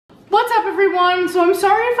What's up everyone? So I'm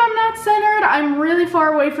sorry if I'm not centered. I'm really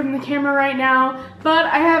far away from the camera right now, but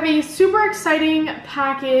I have a super exciting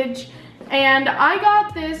package and I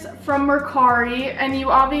got this from Mercari, and you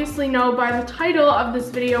obviously know by the title of this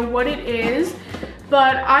video what it is,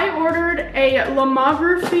 but I ordered a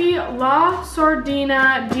Lomography La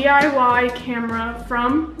Sardina DIY camera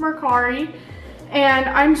from Mercari. And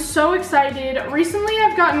I'm so excited. Recently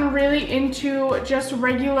I've gotten really into just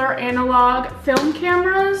regular analog film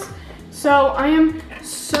cameras, so I am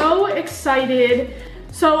so excited.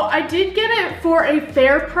 So I did get it for a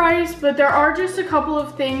fair price, but there are just a couple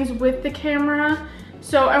of things with the camera,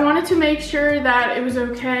 so I wanted to make sure that it was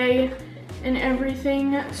okay and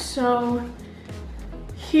everything. So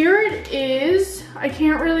here it is. I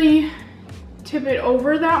can't really tip it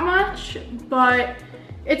over that much, but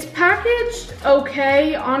it's packaged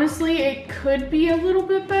okay. Honestly, it could be a little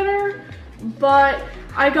bit better, but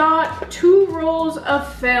I got 2 rolls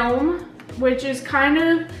of film, which is kind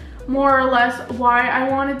of more or less why I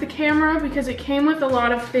wanted the camera, because it came with a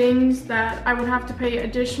lot of things that I would have to pay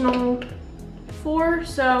additional for.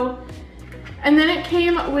 So, and then it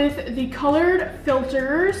came with the colored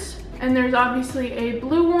filters, and there's obviously a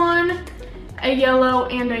blue one, a yellow,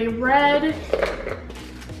 and a red.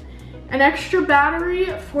 An extra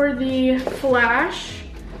battery for the flash,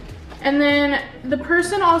 and then the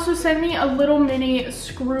person also sent me a little mini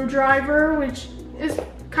screwdriver, which is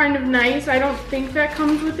kind of nice. I don't think that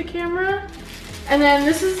comes with the camera. And then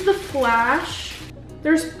this is the flash.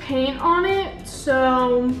 There's paint on it,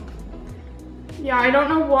 so yeah, I don't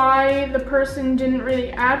know why the person didn't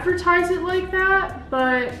really advertise it like that,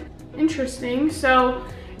 but interesting. So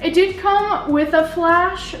it did come with a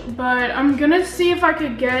flash, but I'm gonna see if I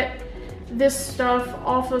could get this stuff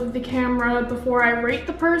off of the camera before I rate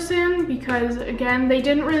the person, because again, they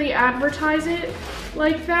didn't really advertise it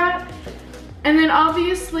like that. And then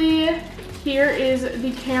obviously here is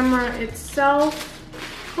the camera itself.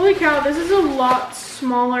 Holy cow, this is a lot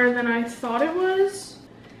smaller than I thought it was.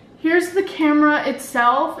 Here's the camera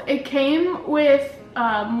itself. It came with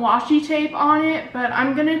washi tape on it, but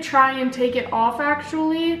I'm gonna try and take it off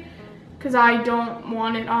actually, because I don't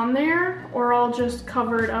want it on there, or I'll just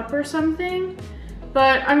cover it up or something.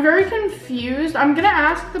 But I'm very confused. I'm gonna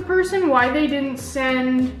ask the person why they didn't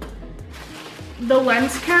send the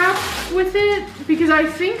lens cap with it, because I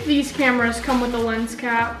think these cameras come with a lens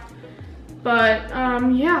cap. But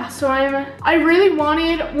yeah, so I really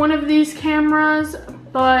wanted one of these cameras,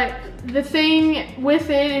 but the thing with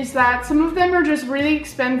it is that some of them are just really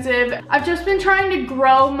expensive. I've just been trying to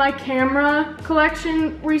grow my camera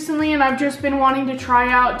collection recently, and I've just been wanting to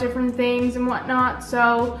try out different things and whatnot,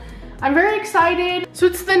 so I'm very excited. So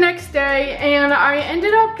it's the next day, and I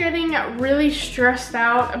ended up getting really stressed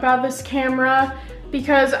out about this camera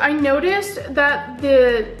because I noticed that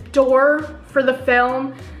the door for the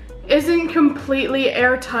film isn't completely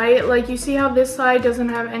airtight. Like, you see how this side doesn't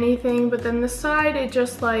have anything, but then this side, it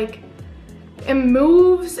just like, it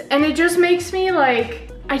moves, and it just makes me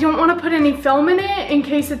like, I don't want to put any film in it in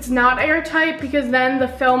case it's not airtight, because then the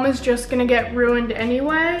film is just gonna get ruined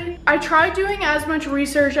anyway. I tried doing as much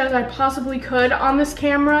research as I possibly could on this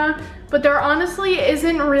camera, but there honestly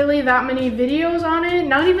isn't really that many videos on it.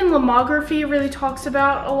 Not even Lomography really talks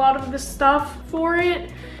about a lot of the stuff for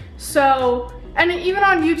it. So, and even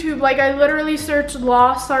on YouTube, like, I literally searched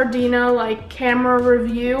La Sardina, like, camera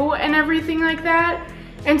review and everything like that.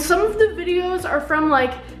 And some of the videos are from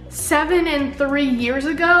like 7 and 3 years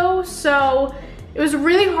ago, so it was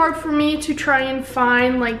really hard for me to try and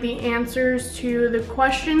find like the answers to the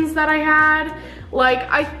questions that I had. Like,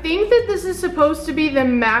 I think that this is supposed to be the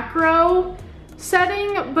macro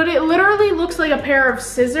setting, but it literally looks like a pair of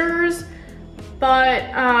scissors. But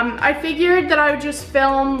I figured that I would just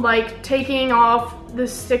film like taking off the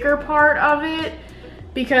sticker part of it,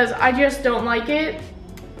 because I just don't like it.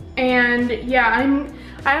 And yeah,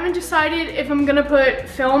 I haven't decided if I'm gonna put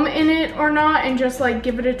film in it or not and just like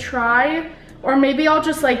give it a try, or maybe I'll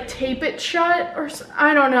just like tape it shut, or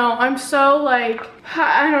I don't know. I'm so like,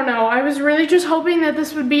 I don't know. I was really just hoping that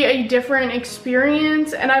this would be a different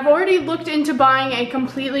experience, and I've already looked into buying a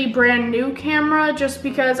completely brand new camera just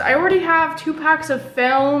because I already have 2 packs of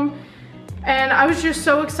film, and I was just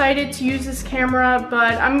so excited to use this camera.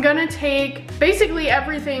 But I'm gonna take basically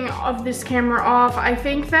everything of this camera off. I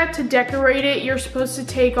think that to decorate it, you're supposed to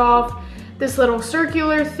take off this little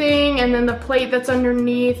circular thing, and then the plate that's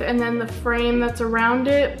underneath, and then the frame that's around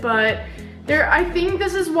it. But I think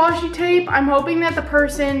this is washi tape. I'm hoping that the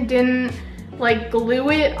person didn't like glue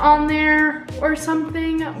it on there or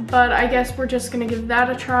something, but I guess we're just gonna give that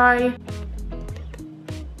a try.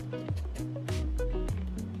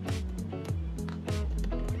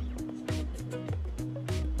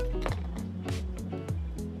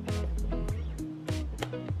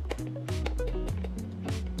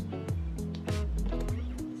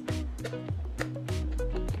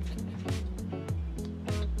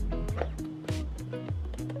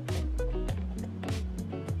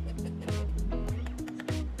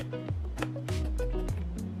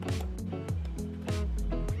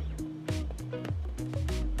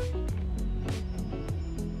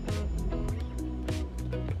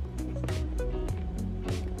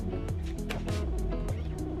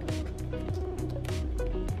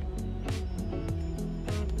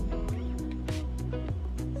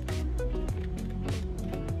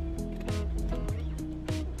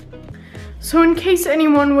 So in case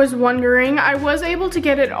anyone was wondering, I was able to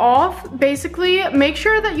get it off. Basically, make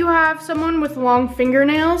sure that you have someone with long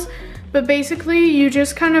fingernails, but basically you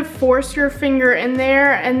just kind of force your finger in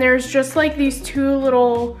there, and there's just like these two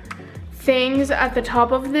little things at the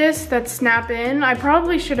top of this that snap in. I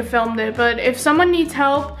probably should have filmed it, but if someone needs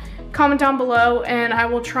help, comment down below and I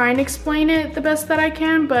will try and explain it the best that I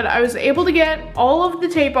can. But I was able to get all of the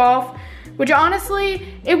tape off, which honestly,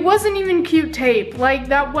 it wasn't even cute tape. Like,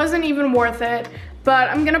 that wasn't even worth it. But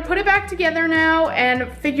I'm gonna put it back together now and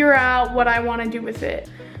figure out what I wanna do with it.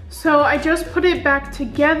 So I just put it back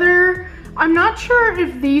together. I'm not sure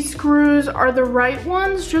if these screws are the right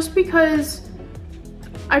ones, just because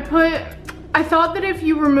I thought that if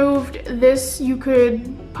you removed this, you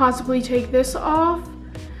could possibly take this off.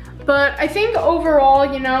 But I think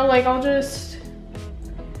overall, you know, like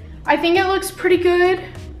I think it looks pretty good.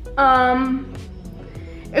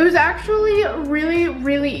 It was actually really,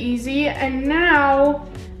 really easy, and now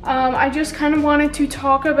I just kind of wanted to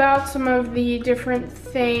talk about some of the different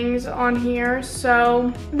things on here.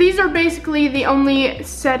 So these are basically the only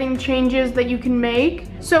setting changes that you can make.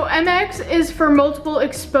 So MX is for multiple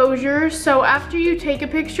exposures. So after you take a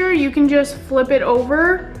picture, you can just flip it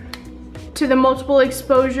over to the multiple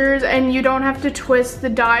exposures and you don't have to twist the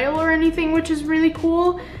dial or anything, which is really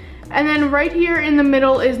cool. And then right here in the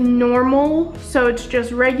middle is normal, so it's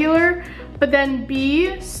just regular. But then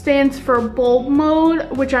B stands for bulb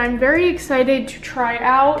mode, which I'm very excited to try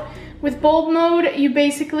out. With bulb mode, you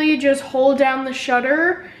basically just hold down the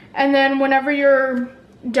shutter, and then whenever you're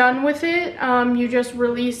done with it, you just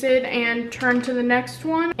release it and turn to the next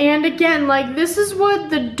one. And again, like, this is what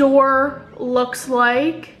the door looks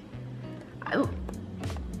like.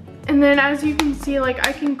 And then as you can see, like,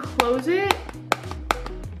 I can close it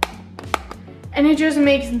and it just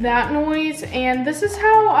makes that noise. And this is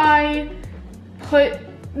how I put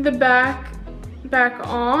the back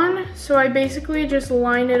on. So I basically just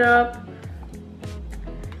line it up.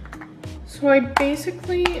 So I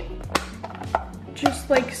basically just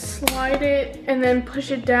like slide it and then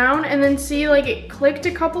push it down, and then see, like, it clicked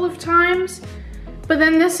a couple of times, but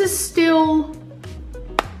then this is still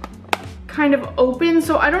kind of open.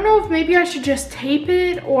 So I don't know if maybe I should just tape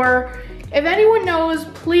it, or if anyone knows,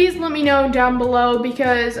 please let me know down below,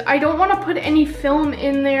 because I don't want to put any film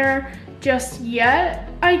in there just yet,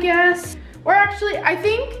 I guess. Or actually, I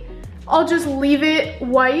think I'll just leave it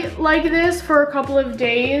white like this for a couple of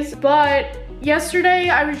days. But yesterday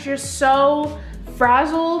I was just so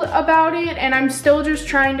frazzled about it, and I'm still just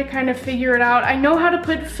trying to kind of figure it out. I know how to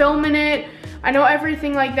put film in it, I know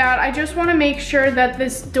everything like that. I just want to make sure that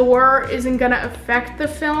this door isn't gonna affect the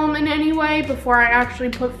film in any way before I actually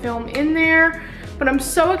put film in there. But I'm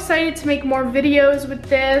so excited to make more videos with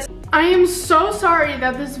this. I am so sorry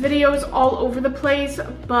that this video is all over the place,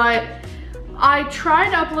 but I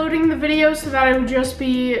tried uploading the video so that it would just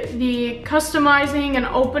be the customizing and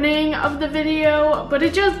opening of the video, but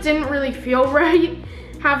it just didn't really feel right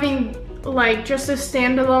having like just a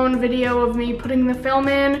standalone video of me putting the film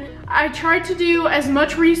in. I tried to do as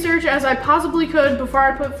much research as I possibly could before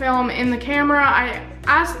I put film in the camera. I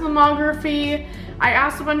asked Lomography, I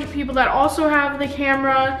asked a bunch of people that also have the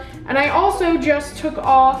camera, and I also just took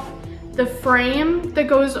off the frame that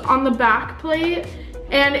goes on the back plate.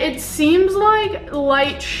 And it seems like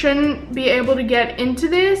light shouldn't be able to get into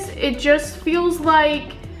this. It just feels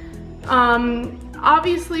like,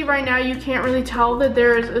 obviously right now you can't really tell that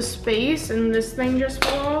there is a space and this thing just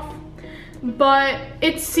fell off. But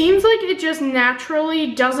it seems like it just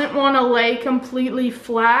naturally doesn't want to lay completely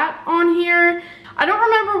flat on here. I don't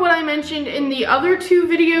remember what I mentioned in the other two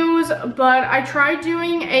videos, but I tried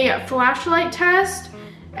doing a flashlight test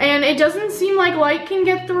and it doesn't seem like light can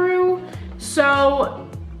get through. So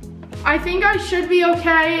I think I should be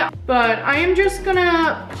okay, but I am just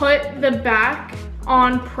gonna put the back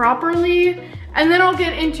on properly, and then I'll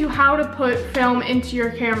get into how to put film into your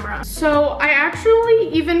camera. So I actually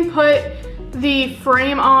even put the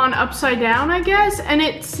frame on upside down, I guess, and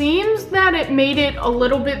it seems that it made it a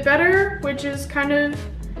little bit better, which is kind of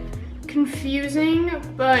confusing,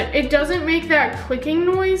 but it doesn't make that clicking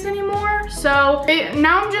noise anymore. So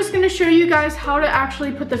now I'm just gonna show you guys how to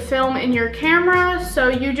actually put the film in your camera. So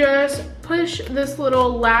you just push this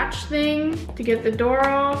little latch thing to get the door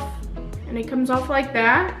off, and it comes off like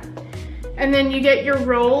that. And then you get your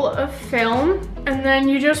roll of film, and then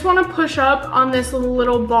you just want to push up on this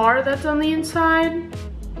little bar that's on the inside,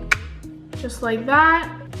 just like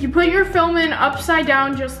that. You put your film in upside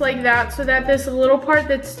down just like that, so that this little part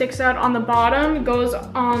that sticks out on the bottom goes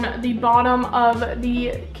on the bottom of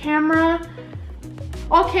the camera.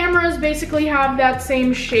 All cameras basically have that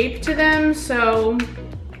same shape to them, so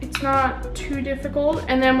it's It's not too difficult.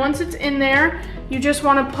 And then once it's in there, you just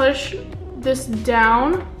want to push this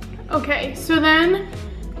down. Okay, so then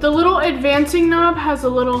the little advancing knob has a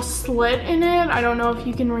little slit in it. I don't know if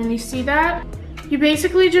you can really see that. You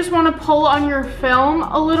basically just want to pull on your film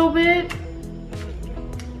a little bit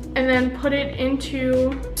and then put it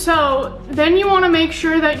into, so then you want to make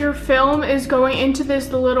sure that your film is going into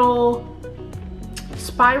this little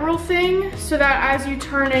spiral thing so that as you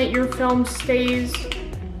turn it, your film stays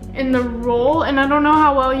in the roll. And I don't know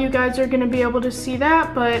how well you guys are going to be able to see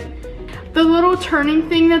that, but the little turning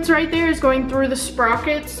thing that's right there is going through the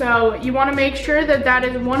sprocket, so you want to make sure that that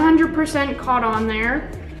is 100% caught on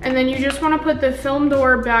there. And then you just want to put the film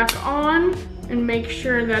door back on and make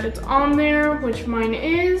sure that it's on there, which mine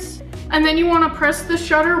is. And then you want to press the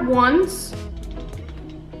shutter once.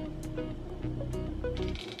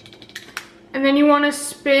 And then you want to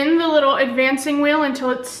spin the little advancing wheel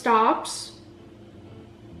until it stops.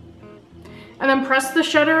 And then press the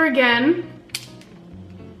shutter again.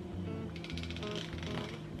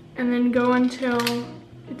 And then go until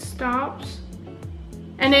it stops.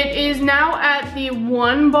 And it is now at the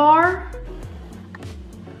 1 bar.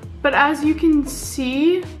 But as you can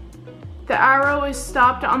see, the arrow is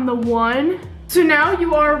stopped on the 1. So now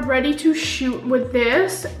you are ready to shoot with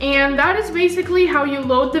this. And that is basically how you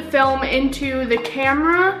load the film into the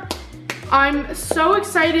camera. I'm so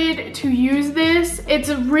excited to use this. It's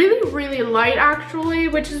really, really light actually,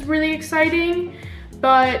 which is really exciting.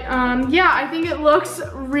 But yeah, I think it looks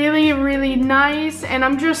really, really nice, and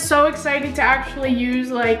I'm just so excited to actually use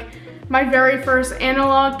like my very first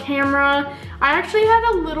analog camera. I actually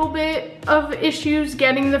had a little bit of issues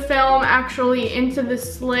getting the film actually into the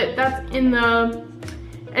slit that's in the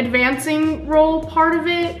advancing roll part of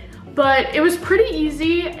it, but it was pretty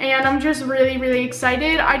easy and I'm just really, really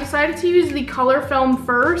excited. I decided to use the color film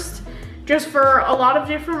first, just for a lot of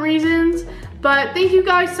different reasons. But thank you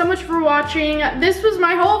guys so much for watching. This was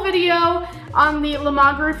my whole video on the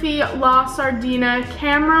Lomography La Sardina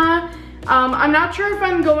camera. I'm not sure if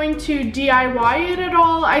I'm going to DIY it at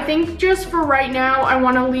all. I think just for right now, I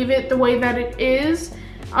want to leave it the way that it is,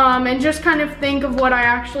 and just kind of think of what I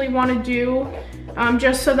actually want to do,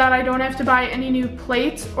 just so that I don't have to buy any new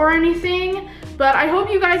plates or anything. But I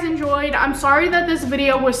hope you guys enjoyed. I'm sorry that this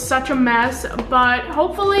video was such a mess, but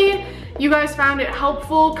hopefully you guys found it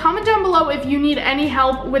helpful. Comment down below if you need any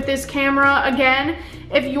help with this camera. Again,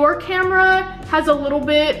 if your camera has a little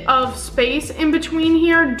bit of space in between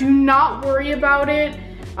here, do not worry about it.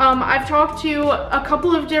 I've talked to a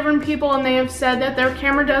couple of different people and they have said that their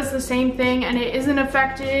camera does the same thing and it isn't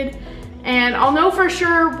affected. And I'll know for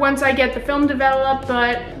sure once I get the film developed,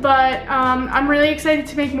 but I'm really excited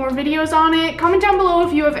to make more videos on it. Comment down below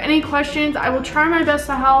if you have any questions. I will try my best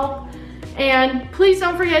to help. And please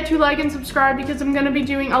don't forget to like and subscribe because I'm going to be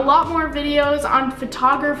doing a lot more videos on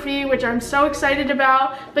photography, which I'm so excited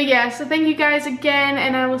about. But yeah, so thank you guys again,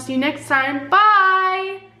 and I will see you next time. Bye!